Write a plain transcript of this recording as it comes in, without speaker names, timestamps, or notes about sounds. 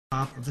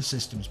top of the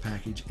systems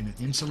package in an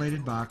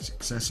insulated box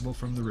accessible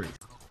from the roof.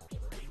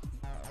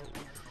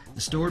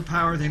 The stored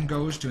power then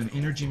goes to an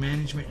energy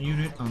management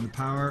unit on the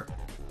power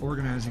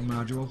organizing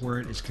module, where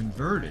it is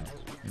converted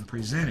and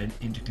presented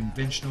into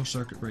conventional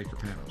circuit breaker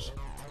panels.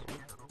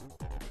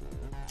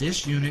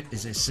 This unit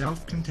is a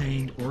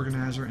self-contained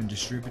organizer and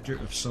distributor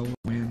of solar,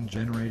 wind,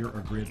 generator,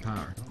 or grid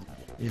power.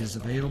 It is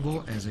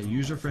available as a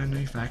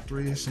user-friendly,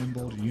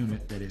 factory-assembled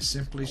unit that is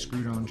simply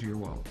screwed onto your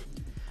wall.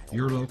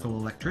 Your local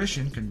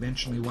electrician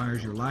conventionally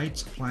wires your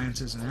lights,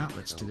 appliances, and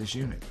outlets to this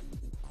unit.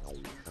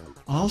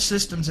 All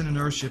systems in an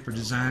Earthship are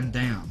designed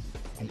down,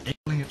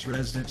 enabling its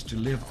residents to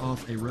live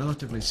off a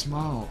relatively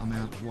small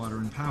amount of water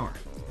and power.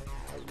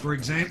 For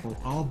example,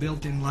 all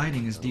built-in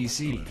lighting is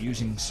DC,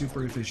 using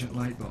super-efficient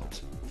light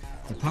bulbs.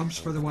 The pumps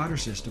for the water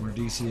system are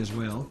DC as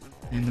well,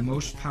 and the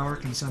most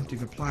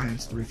power-consumptive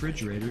appliance, the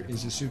refrigerator,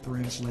 is a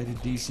super-insulated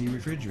DC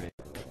refrigerator.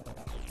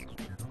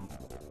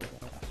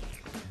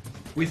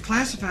 We've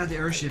classified the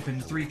Earthship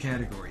into 3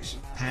 categories: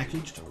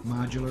 packaged,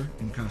 modular,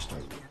 and custom.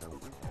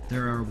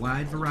 There are a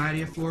wide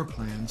variety of floor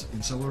plans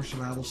and solar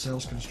survival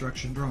cells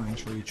construction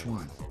drawings for each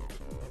one.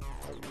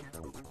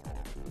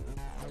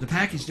 The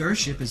packaged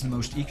Earthship is the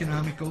most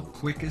economical,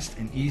 quickest,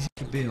 and easy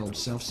to build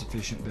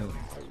self-sufficient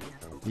building.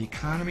 The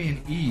economy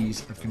and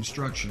ease of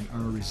construction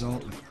are a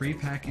result of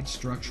pre-packaged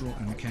structural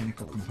and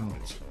mechanical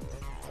components.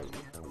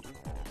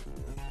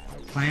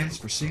 Plans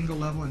for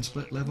single-level and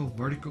split-level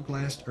vertical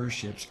glassed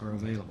Earthships are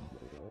available.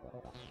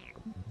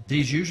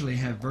 These usually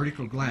have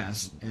vertical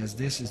glass, as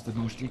this is the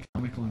most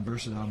economical and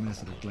versatile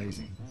method of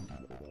glazing.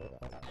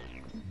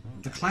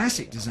 The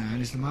classic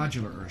design is the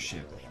modular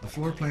Earthship. The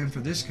floor plan for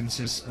this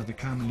consists of a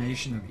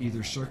combination of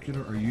either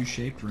circular or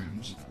U-shaped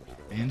rooms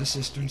and a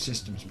cistern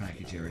systems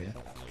package area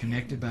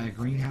connected by a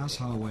greenhouse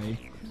hallway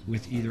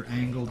with either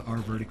angled or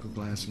vertical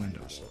glass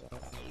windows.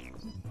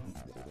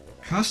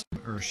 Custom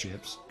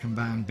Earthships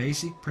combine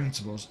basic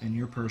principles and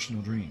your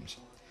personal dreams.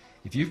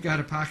 If you've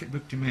got a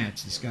pocketbook to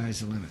match, the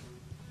sky's the limit.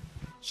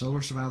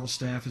 Solar Survival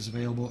staff is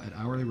available at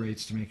hourly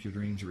rates to make your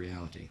dreams a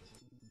reality.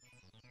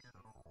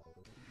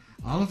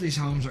 All of these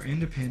homes are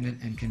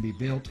independent and can be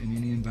built in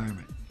any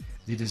environment.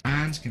 The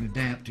designs can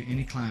adapt to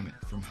any climate,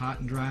 from hot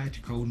and dry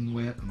to cold and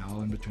wet and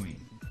all in between.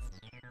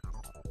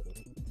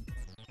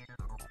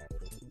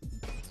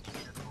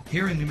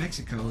 Here in New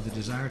Mexico, the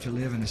desire to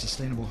live in a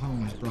sustainable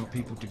home has brought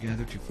people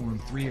together to form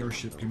 3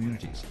 Earthship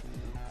communities.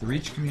 The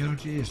Reach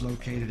community is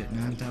located at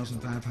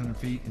 9,500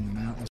 feet in the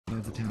mountains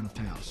above the town of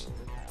Taos.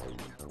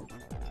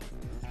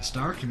 The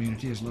Star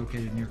community is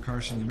located near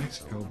Carson, New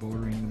Mexico,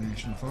 bordering the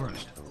National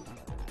Forest.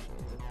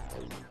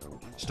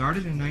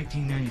 Started in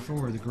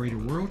 1994, the Greater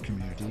World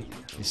community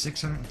is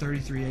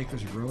 633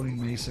 acres of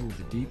rolling mesa with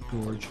a deep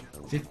gorge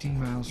 15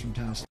 miles from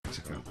Taos,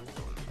 Mexico.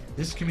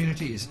 This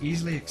community is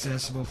easily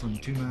accessible from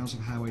 2 miles of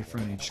highway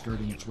frontage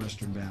skirting its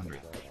western boundary.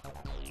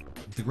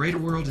 The Greater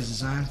World is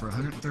designed for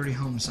 130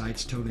 home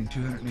sites totaling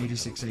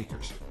 286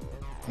 acres.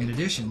 In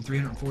addition,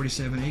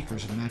 347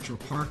 acres of natural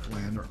park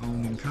land are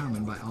owned in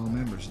common by all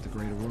members of the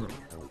Greater World.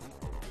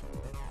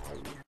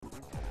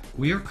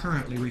 We are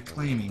currently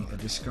reclaiming a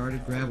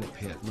discarded gravel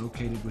pit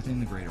located within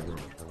the Greater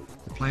World.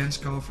 The plans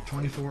call for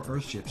 24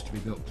 Earthships to be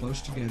built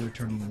close together,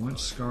 turning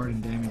once scarred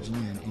and damaged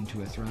land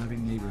into a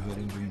thriving neighborhood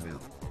in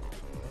Greenbelt.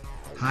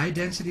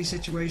 High-density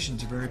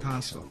situations are very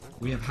possible.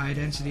 We have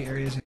high-density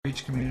areas in the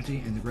Reach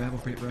community, and the gravel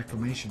pit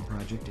reclamation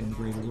project in the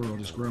Greater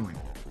World is growing.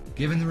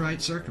 Given the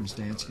right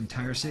circumstance,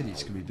 entire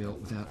cities can be built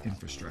without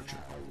infrastructure.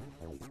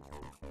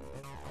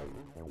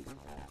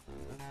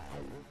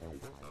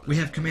 We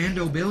have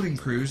commando building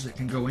crews that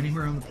can go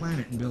anywhere on the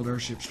planet and build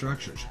Earthship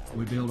structures.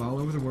 We build all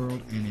over the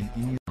world and in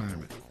any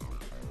environment.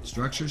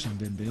 Structures have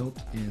been built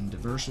in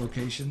diverse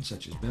locations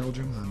such as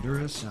Belgium,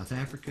 Honduras, South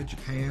Africa,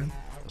 Japan,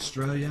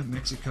 Australia,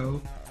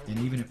 Mexico, and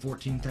even at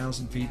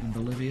 14,000 feet in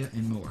Bolivia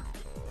and more.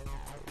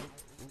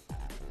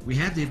 We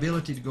have the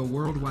ability to go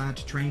worldwide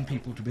to train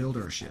people to build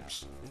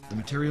Earthships. The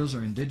materials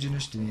are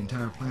indigenous to the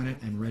entire planet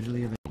and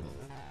readily available.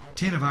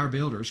 10 of our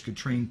builders could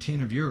train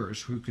 10 of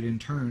yours, who could in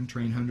turn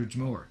train hundreds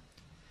more.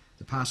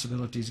 The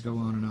possibilities go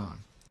on and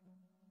on.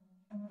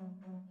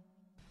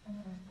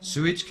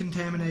 Sewage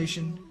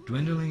contamination,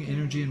 dwindling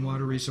energy and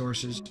water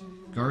resources,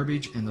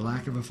 garbage, and the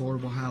lack of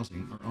affordable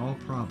housing are all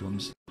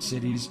problems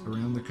cities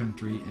around the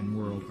country and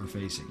world are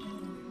facing.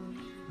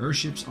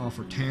 Earthships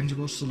offer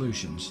tangible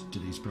solutions to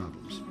these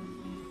problems.